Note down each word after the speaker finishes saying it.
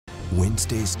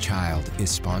Wednesday's Child is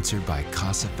sponsored by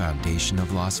Casa Foundation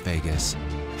of Las Vegas.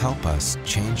 Help us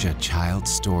change a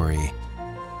child's story.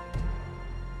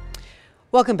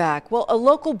 Welcome back. Well, a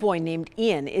local boy named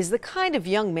Ian is the kind of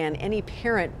young man any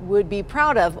parent would be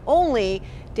proud of. Only,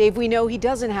 Dave, we know he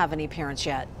doesn't have any parents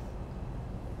yet.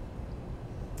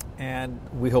 And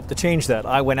we hope to change that.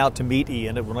 I went out to meet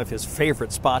Ian at one of his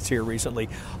favorite spots here recently.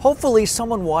 Hopefully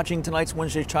someone watching tonight's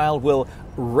Wednesday's Child will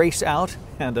race out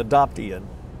and adopt Ian.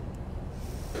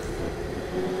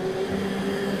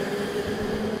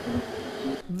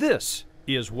 This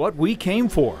is what we came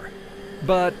for,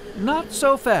 but not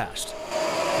so fast.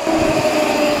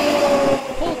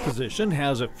 Pole Position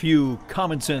has a few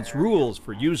common sense rules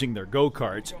for using their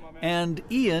go-karts, and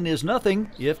Ian is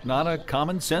nothing if not a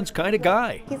common sense kind of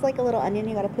guy. He's like a little onion,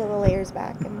 you gotta peel the layers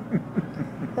back and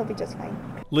he'll be just fine.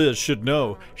 Liz should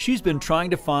know she's been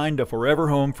trying to find a forever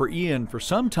home for Ian for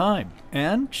some time,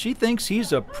 and she thinks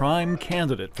he's a prime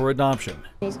candidate for adoption.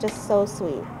 He's just so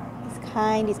sweet. He's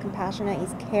kind, he's compassionate,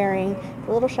 he's caring,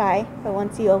 a little shy, but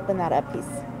once you open that up, he's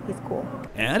cool.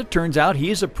 And it turns out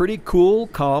he's a pretty cool,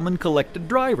 calm, and collected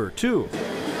driver, too.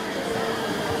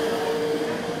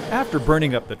 After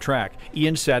burning up the track,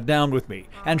 Ian sat down with me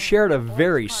and shared a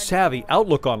very savvy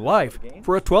outlook on life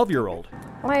for a 12-year-old.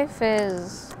 Life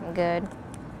is good.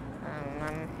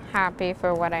 I'm happy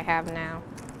for what I have now.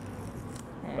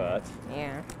 But?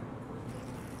 Yeah.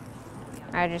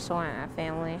 I just want a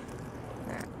family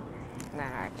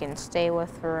that I can stay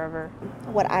with forever.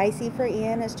 What I see for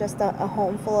Ian is just a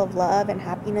home full of love and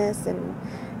happiness and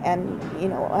you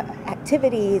know,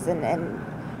 activities and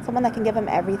someone that can give him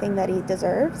everything that he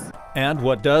deserves. And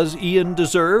what does Ian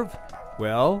deserve?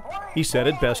 Well, he said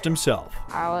it best himself.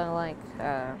 I would like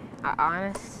an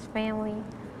honest family,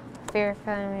 fair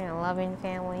family, a loving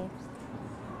family,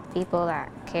 people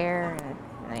that care and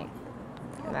that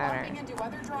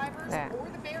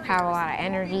have a lot of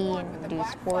energy and do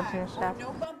sports and stuff.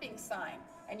 No bumping sign,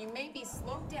 and you may be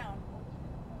slowed down.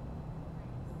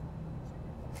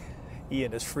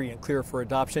 Ian is free and clear for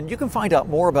adoption. You can find out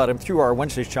more about him through our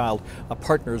Wednesday's Child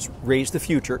Partners Raise the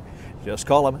Future. Just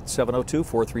call him at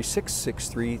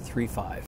 702-436-6335.